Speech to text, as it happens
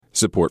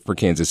Support for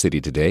Kansas City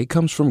Today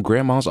comes from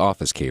Grandma's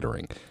Office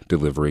Catering,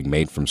 delivering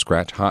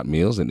made-from-scratch hot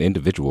meals and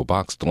individual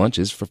boxed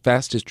lunches for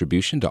fast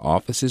distribution to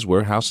offices,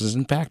 warehouses,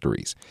 and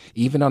factories,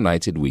 even on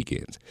nights and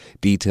weekends.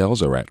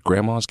 Details are at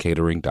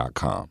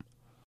grandmascatering.com.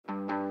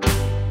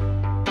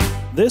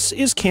 This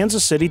is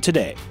Kansas City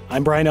Today.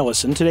 I'm Brian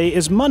Ellison. Today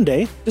is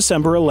Monday,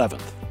 December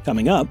 11th.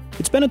 Coming up,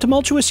 it's been a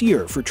tumultuous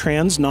year for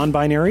trans,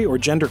 non-binary, or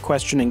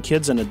gender-questioning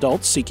kids and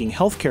adults seeking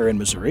health care in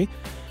Missouri.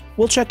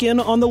 We'll check in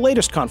on the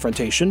latest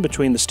confrontation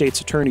between the state's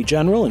attorney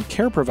general and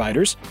care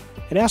providers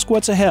and ask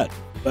what's ahead.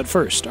 But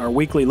first, our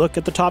weekly look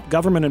at the top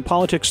government and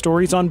politics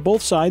stories on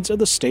both sides of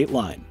the state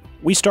line.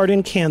 We start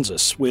in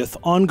Kansas with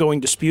ongoing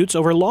disputes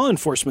over law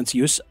enforcement's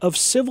use of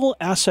civil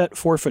asset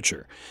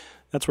forfeiture.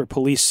 That's where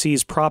police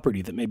seize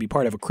property that may be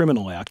part of a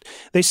criminal act.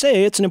 They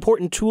say it's an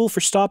important tool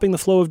for stopping the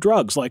flow of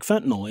drugs like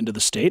fentanyl into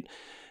the state.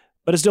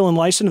 But as Dylan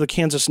Lyson of the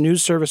Kansas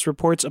News Service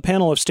reports, a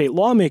panel of state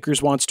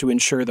lawmakers wants to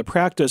ensure the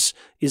practice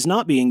is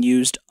not being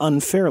used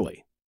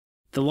unfairly.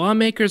 The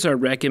lawmakers are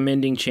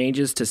recommending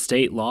changes to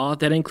state law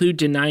that include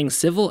denying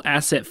civil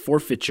asset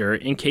forfeiture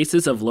in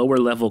cases of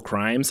lower-level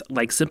crimes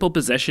like simple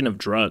possession of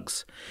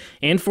drugs,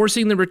 and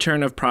forcing the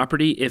return of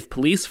property if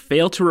police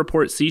fail to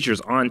report seizures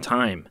on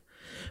time.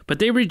 But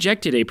they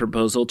rejected a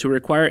proposal to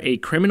require a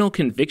criminal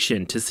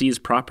conviction to seize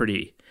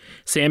property.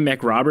 Sam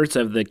McRoberts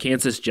of the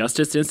Kansas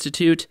Justice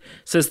Institute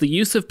says the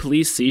use of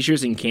police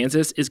seizures in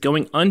Kansas is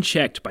going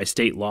unchecked by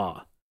state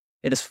law.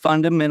 It is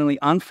fundamentally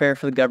unfair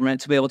for the government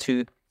to be able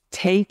to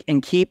take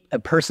and keep a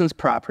person's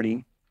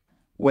property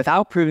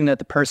without proving that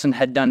the person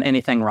had done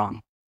anything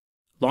wrong.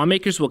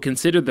 Lawmakers will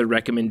consider the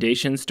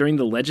recommendations during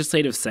the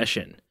legislative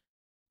session.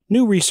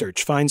 New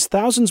research finds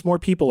thousands more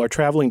people are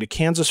traveling to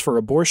Kansas for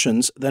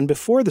abortions than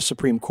before the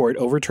Supreme Court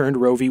overturned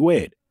Roe v.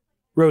 Wade.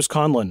 Rose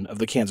Conlon of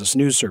the Kansas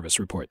News Service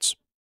reports.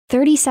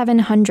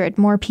 3,700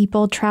 more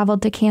people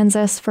traveled to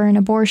Kansas for an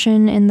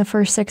abortion in the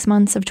first 6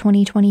 months of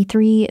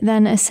 2023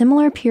 than a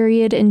similar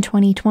period in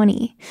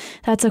 2020.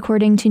 That's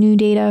according to new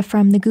data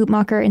from the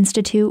Guttmacher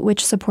Institute,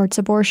 which supports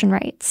abortion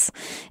rights.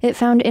 It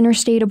found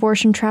interstate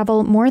abortion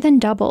travel more than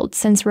doubled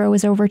since Roe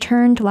was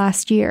overturned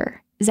last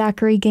year.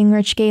 Zachary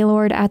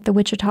Gingrich-Gaylord at the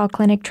Wichita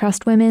Clinic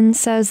Trust Women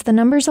says the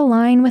numbers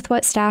align with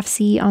what staff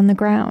see on the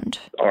ground.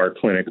 Our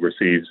clinic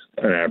receives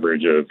an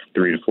average of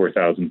 3,000 to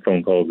 4,000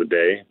 phone calls a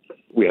day.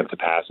 We have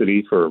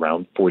capacity for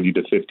around 40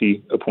 to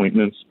 50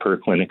 appointments per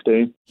clinic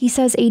day. He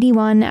says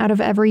 81 out of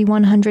every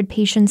 100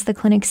 patients the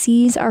clinic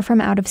sees are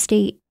from out of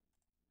state.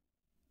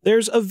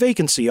 There's a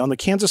vacancy on the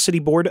Kansas City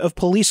Board of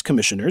Police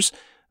Commissioners.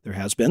 There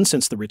has been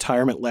since the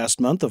retirement last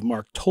month of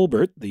Mark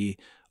Tolbert, the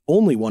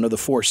only one of the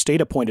 4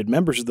 state-appointed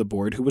members of the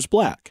board who was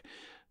black.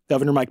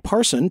 Governor Mike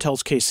Parson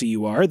tells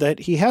KCUR that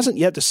he hasn't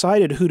yet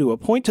decided who to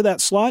appoint to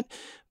that slot,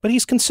 but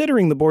he's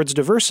considering the board's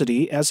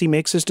diversity as he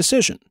makes his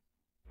decision.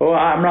 Well,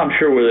 I'm not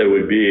sure where they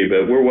would be,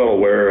 but we're well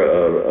aware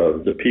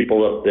of the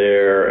people up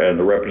there and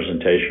the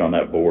representation on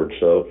that board.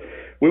 So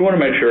we want to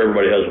make sure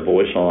everybody has a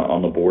voice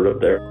on the board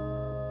up there.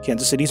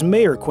 Kansas City's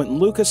mayor, Quentin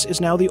Lucas, is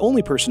now the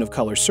only person of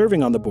color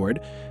serving on the board,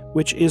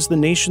 which is the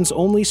nation's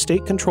only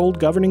state-controlled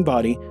governing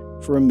body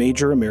for a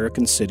major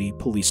American city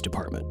police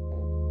department.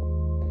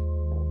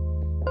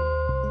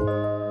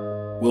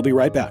 We'll be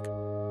right back.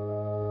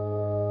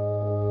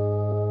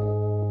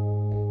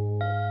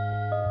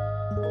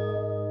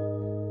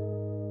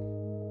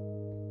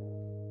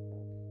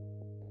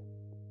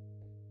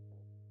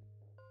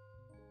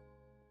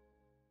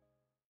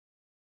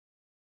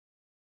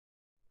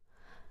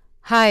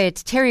 Hi,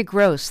 it's Terry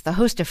Gross, the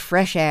host of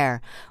Fresh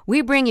Air.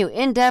 We bring you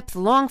in-depth,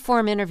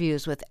 long-form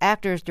interviews with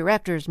actors,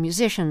 directors,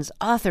 musicians,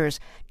 authors,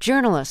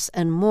 journalists,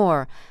 and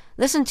more.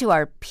 Listen to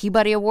our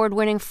Peabody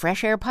Award-winning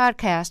Fresh Air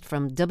podcast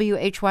from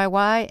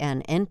WHYY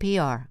and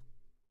NPR.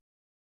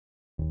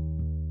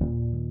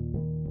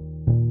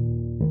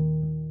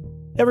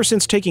 Ever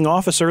since taking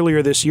office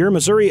earlier this year,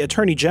 Missouri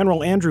Attorney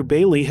General Andrew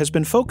Bailey has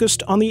been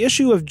focused on the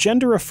issue of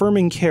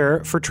gender-affirming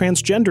care for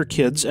transgender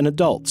kids and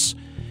adults.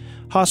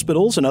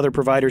 Hospitals and other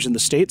providers in the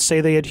state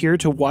say they adhere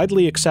to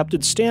widely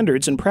accepted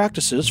standards and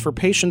practices for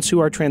patients who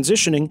are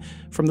transitioning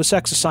from the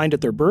sex assigned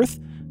at their birth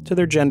to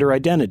their gender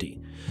identity.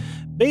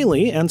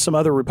 Bailey and some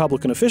other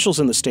Republican officials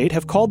in the state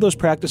have called those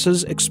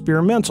practices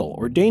experimental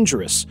or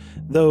dangerous,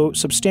 though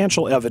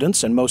substantial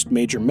evidence and most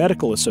major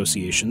medical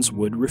associations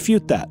would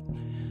refute that.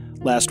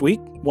 Last week,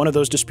 one of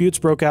those disputes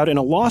broke out in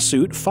a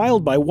lawsuit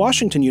filed by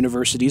Washington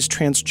University's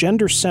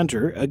Transgender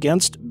Center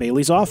against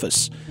Bailey's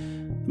office.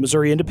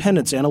 Missouri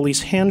Independent's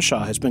Annalise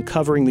Hanshaw has been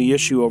covering the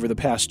issue over the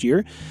past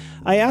year.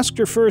 I asked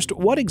her first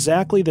what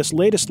exactly this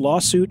latest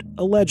lawsuit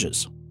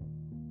alleges.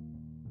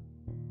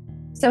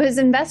 So his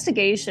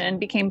investigation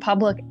became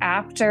public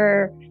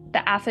after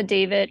the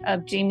affidavit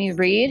of Jamie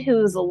Reed,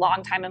 who is a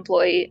longtime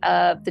employee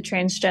of the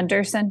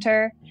Transgender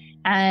Center.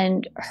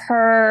 And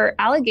her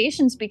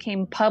allegations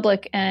became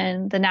public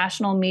in the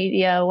national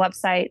media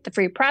website, The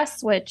Free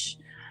Press, which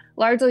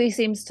largely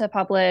seems to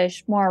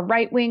publish more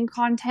right-wing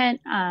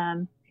content.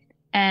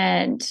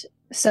 And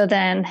so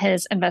then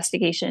his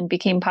investigation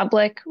became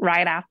public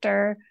right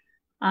after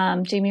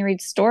Jamie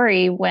Reed's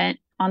story went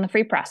on the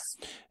Free Press.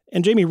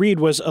 And Jamie Reed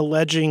was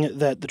alleging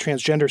that the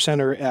transgender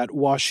center at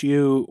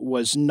WashU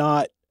was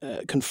not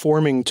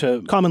conforming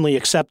to commonly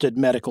accepted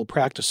medical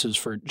practices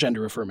for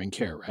gender-affirming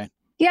care, right?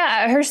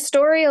 Yeah, her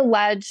story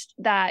alleged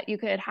that you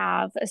could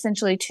have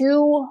essentially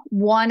 2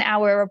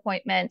 one-hour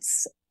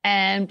appointments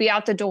and be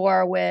out the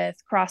door with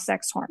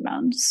cross-sex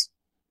hormones.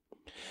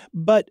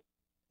 But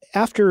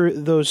after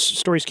those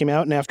stories came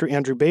out and after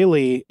Andrew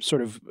Bailey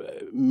sort of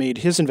made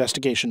his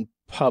investigation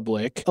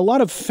public, a lot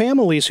of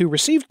families who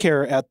received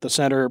care at the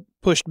center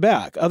pushed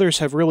back. Others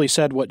have really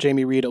said what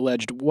Jamie Reed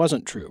alleged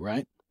wasn't true,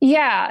 right?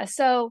 Yeah,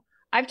 so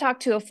I've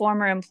talked to a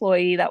former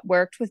employee that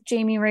worked with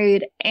Jamie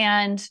Reed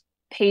and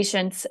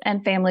patients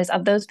and families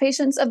of those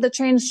patients of the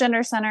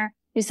transgender center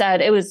who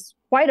said it was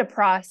quite a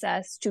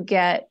process to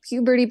get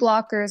puberty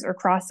blockers or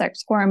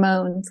cross-sex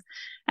hormones,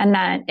 and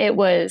that it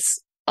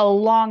was a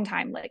long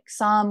time. Like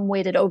some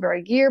waited over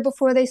a year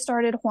before they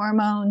started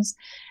hormones,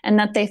 and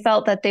that they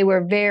felt that they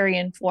were very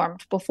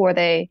informed before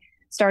they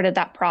started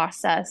that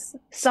process.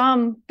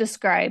 Some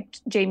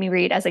described Jamie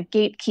Reed as a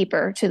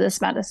gatekeeper to this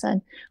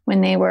medicine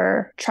when they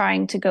were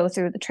trying to go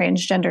through the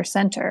transgender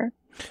center.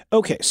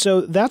 Okay,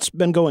 so that's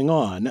been going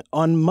on.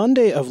 On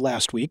Monday of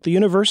last week, the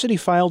university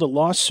filed a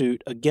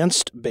lawsuit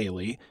against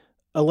Bailey,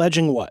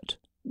 alleging what?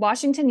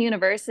 Washington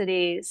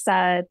University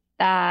said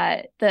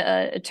that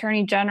the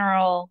Attorney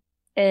General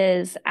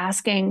is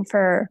asking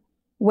for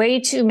way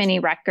too many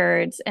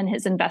records in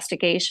his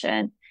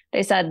investigation.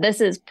 They said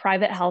this is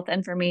private health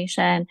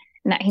information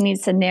and that he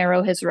needs to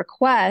narrow his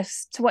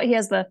request to what he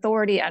has the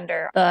authority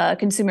under the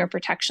consumer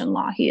protection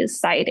law he is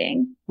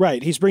citing.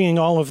 Right. He's bringing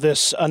all of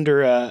this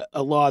under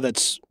a law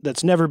that's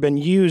never been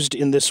used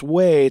in this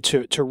way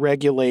to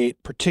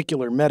regulate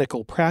particular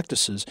medical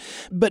practices.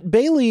 But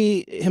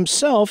Bailey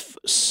himself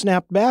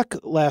snapped back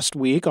last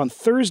week on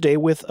Thursday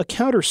with a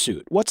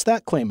countersuit. What's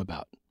that claim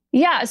about?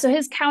 Yeah, so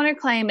his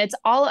counterclaim, it's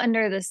all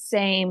under the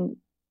same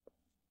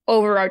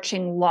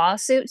overarching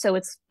lawsuit, so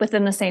it's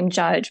within the same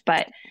judge,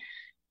 but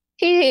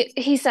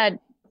he said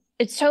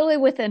it's totally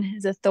within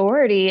his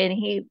authority, and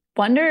he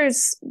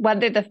wonders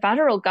whether the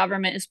federal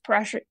government is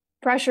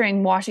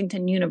pressuring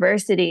Washington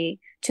University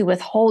to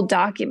withhold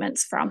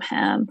documents from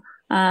him.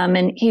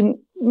 And he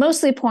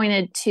mostly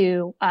pointed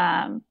to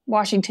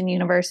Washington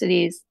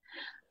University's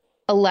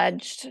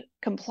alleged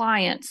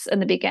compliance in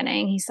the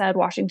beginning. He said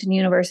Washington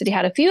University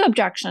had a few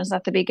objections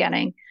at the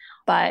beginning,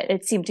 but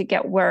it seemed to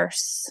get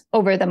worse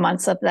over the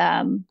months of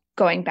them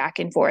going back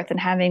and forth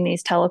and having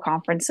these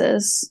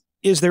teleconferences.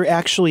 Is there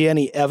actually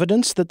any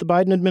evidence that the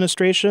Biden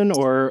administration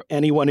or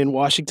anyone in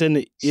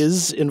Washington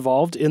is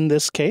involved in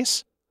this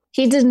case?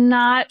 He did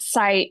not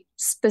cite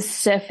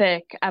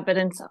specific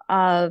evidence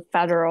of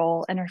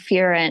federal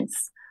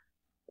interference.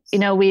 You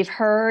know, we've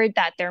heard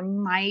that there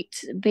might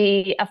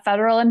be a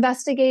federal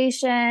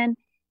investigation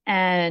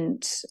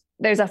and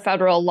there's a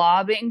federal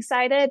law being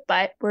cited,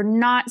 but we're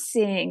not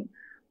seeing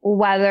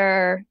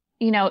whether,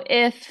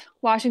 if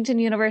Washington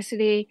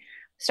University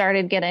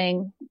started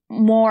getting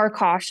more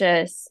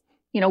cautious,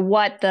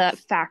 what the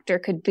factor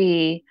could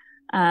be.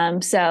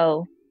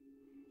 So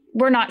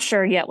we're not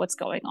sure yet what's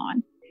going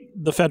on.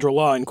 The federal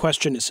law in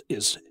question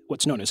is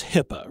what's known as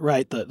HIPAA,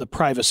 right? The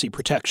privacy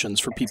protections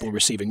for people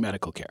receiving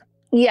medical care.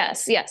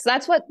 Yes.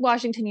 That's what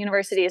Washington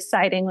University is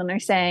citing when they're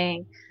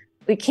saying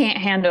we can't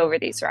hand over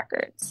these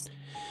records.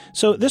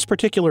 So this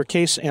particular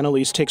case,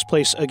 Annalise, takes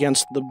place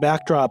against the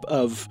backdrop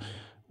of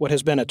what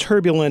has been a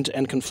turbulent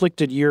and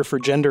conflicted year for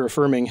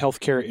gender-affirming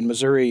healthcare in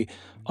Missouri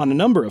on a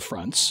number of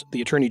fronts.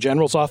 The Attorney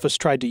General's office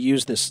tried to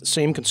use this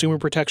same consumer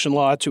protection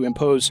law to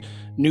impose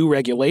new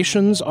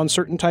regulations on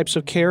certain types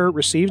of care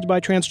received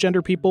by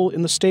transgender people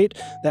in the state.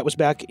 That was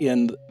back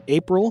in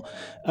April.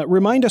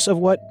 Remind us of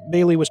what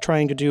Bailey was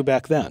trying to do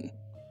back then.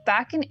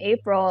 Back in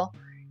April,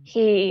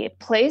 he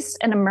placed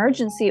an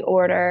emergency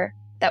order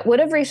that would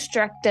have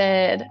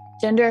restricted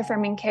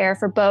gender-affirming care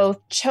for both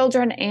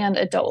children and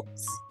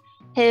adults.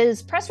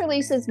 His press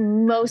releases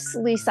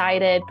mostly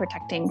cited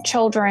protecting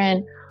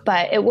children,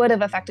 but it would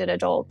have affected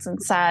adults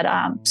and said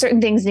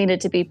certain things needed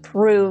to be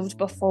proved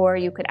before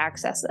you could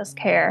access this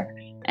care.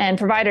 And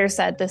providers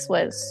said this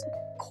was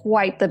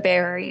quite the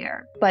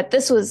barrier. But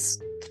this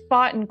was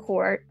fought in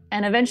court,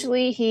 and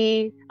eventually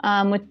he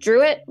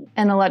withdrew it,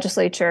 and the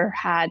legislature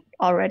had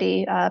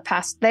already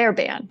passed their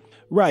ban.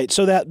 Right.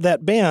 So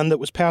that ban that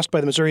was passed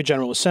by the Missouri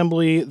General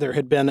Assembly, there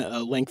had been a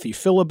lengthy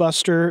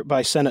filibuster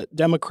by Senate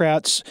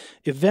Democrats.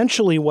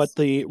 Eventually, what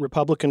the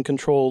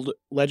Republican-controlled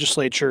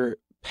legislature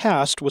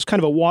passed was kind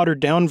of a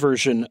watered-down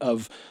version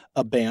of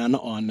a ban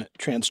on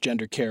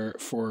transgender care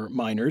for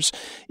minors.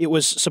 It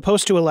was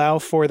supposed to allow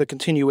for the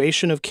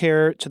continuation of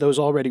care to those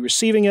already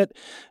receiving it.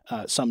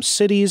 Some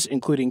cities,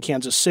 including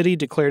Kansas City,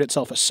 declared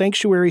itself a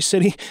sanctuary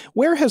city.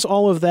 Where has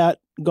all of that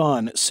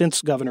gone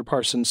since Governor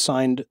Parsons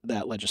signed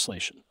that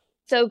legislation?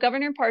 So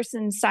Governor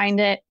Parsons signed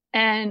it,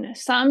 and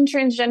some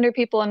transgender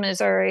people in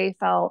Missouri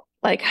felt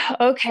like,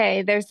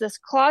 okay, there's this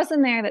clause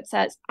in there that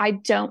says, I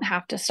don't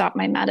have to stop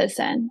my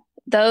medicine.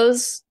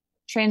 Those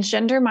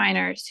transgender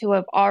minors who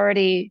have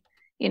already,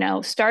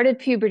 started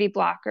puberty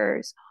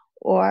blockers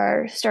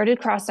or started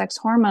cross-sex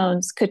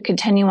hormones could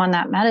continue on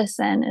that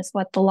medicine, is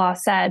what the law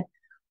said.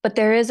 But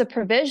there is a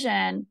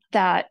provision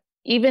that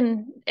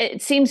even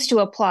it seems to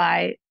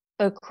apply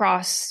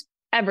across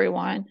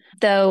everyone,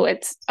 though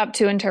it's up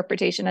to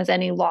interpretation as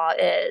any law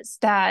is,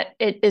 that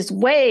it is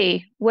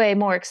way, way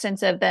more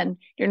extensive than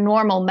your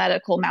normal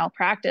medical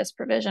malpractice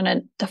provision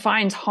and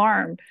defines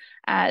harm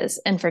as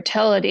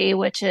infertility,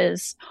 which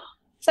is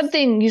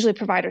something usually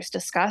providers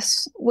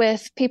discuss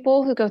with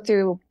people who go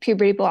through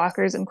puberty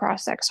blockers and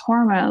cross-sex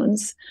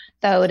hormones,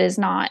 though it is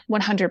not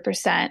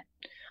 100%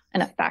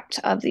 an effect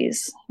of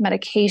these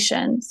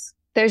medications.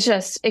 There's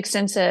just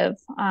extensive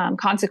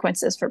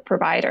consequences for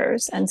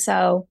providers. And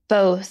so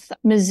both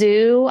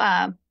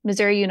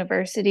Missouri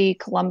University,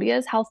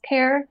 Columbia's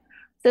healthcare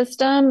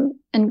system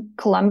in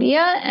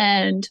Columbia,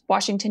 and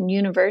Washington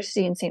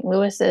University in St.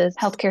 Louis's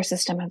healthcare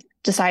system have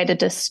decided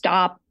to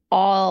stop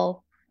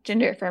all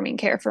gender-affirming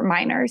care for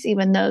minors,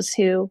 even those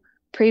who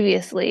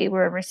previously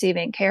were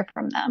receiving care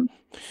from them.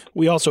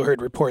 We also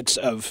heard reports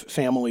of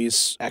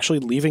families actually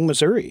leaving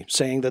Missouri,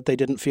 saying that they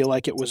didn't feel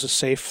like it was a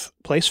safe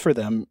place for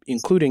them,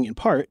 including in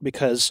part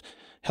because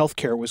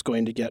healthcare was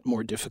going to get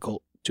more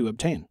difficult to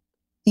obtain.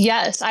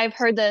 Yes, I've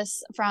heard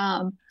this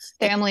from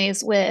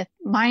families with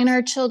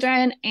minor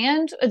children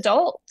and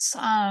adults.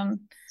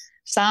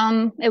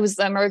 Some, it was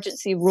the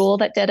emergency rule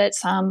that did it.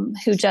 Some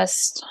who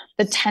just,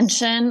 the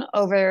tension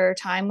over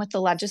time with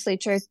the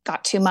legislature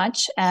got too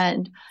much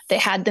and they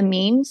had the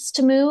means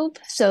to move.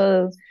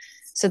 So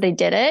they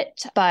did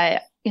it.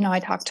 But, I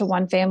talked to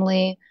one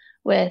family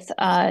with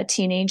a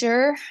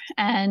teenager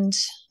and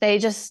they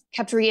just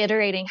kept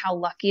reiterating how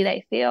lucky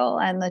they feel.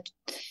 And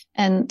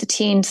the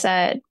teen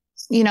said,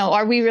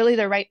 are we really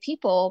the right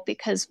people?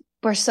 Because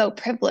we're so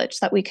privileged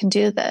that we can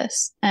do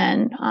this.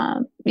 And,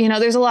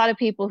 there's a lot of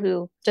people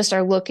who just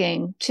are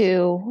looking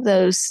to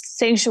those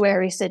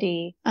sanctuary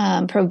city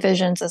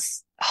provisions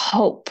as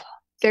hope.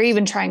 They're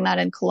even trying that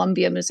in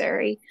Columbia,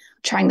 Missouri,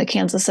 trying the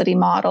Kansas City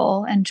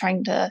model and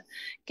trying to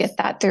get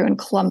that through in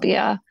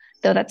Columbia,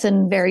 though that's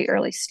in very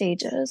early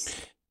stages.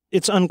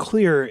 It's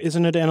unclear,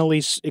 isn't it,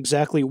 Annalise,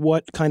 exactly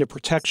what kind of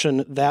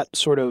protection that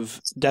sort of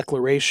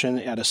declaration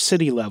at a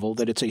city level,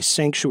 that it's a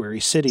sanctuary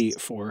city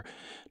for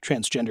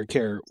transgender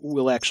care,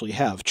 will actually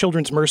have.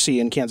 Children's Mercy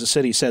in Kansas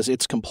City says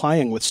it's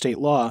complying with state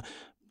law.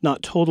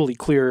 Not totally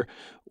clear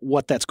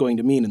what that's going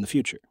to mean in the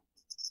future.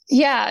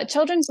 Yeah,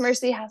 Children's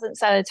Mercy hasn't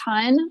said a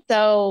ton,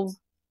 though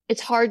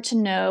it's hard to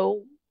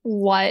know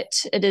what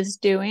it is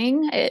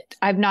doing.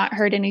 I've not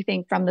heard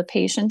anything from the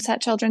patients at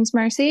Children's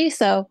Mercy.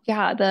 So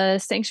yeah, the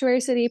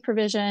sanctuary city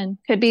provision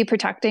could be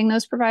protecting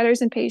those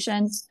providers and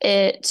patients.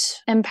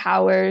 It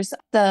empowers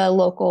the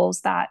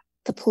locals that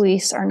the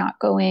police are not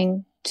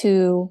going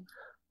to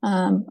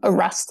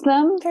arrest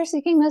them for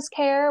seeking this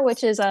care,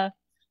 which is a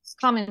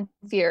common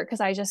fear,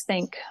 because I just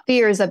think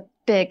fear is a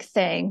big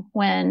thing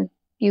when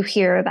you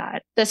hear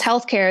that this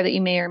healthcare that you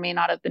may or may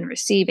not have been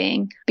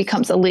receiving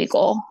becomes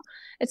illegal.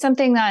 It's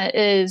something that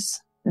is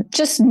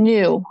just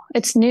new.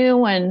 It's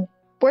new and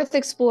worth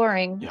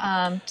exploring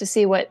to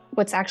see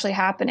what's actually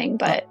happening.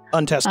 But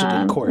untested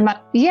in court. I'm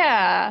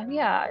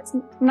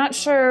not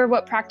sure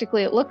what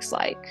practically it looks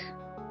like.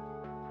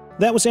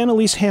 That was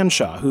Annalise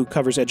Hanshaw, who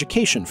covers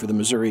education for the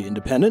Missouri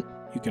Independent.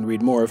 You can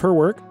read more of her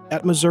work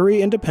at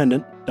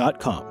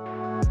MissouriIndependent.com.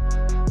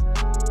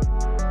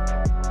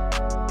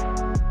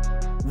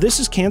 This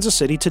is Kansas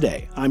City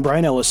Today. I'm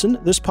Brian Ellison.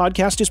 This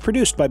podcast is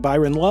produced by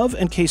Byron Love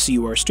and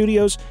KCUR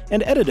Studios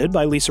and edited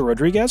by Lisa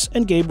Rodriguez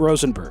and Gabe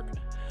Rosenberg.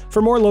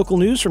 For more local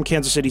news from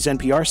Kansas City's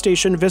NPR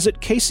station, visit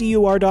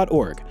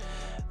kcur.org.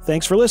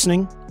 Thanks for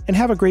listening, and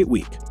have a great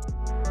week.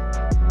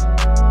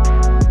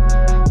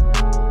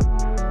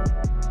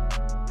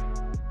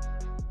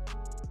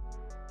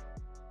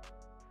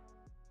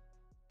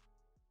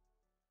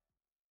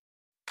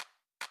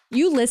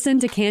 You listen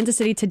to Kansas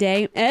City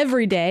Today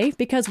every day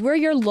because we're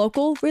your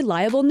local,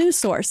 reliable news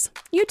source.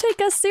 You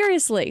take us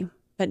seriously.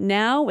 But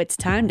now it's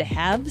time to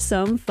have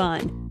some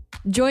fun.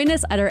 Join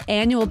us at our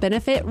annual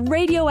benefit,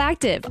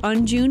 Radioactive,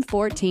 on June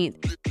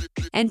 14th.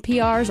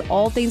 NPR's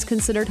All Things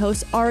Considered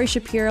host Ari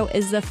Shapiro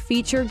is the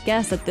featured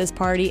guest at this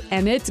party,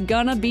 and it's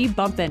gonna be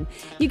bumpin'.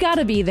 You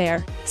gotta be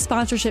there.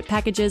 Sponsorship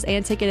packages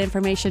and ticket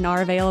information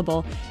are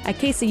available at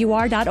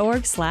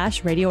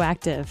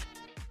kcur.org/radioactive.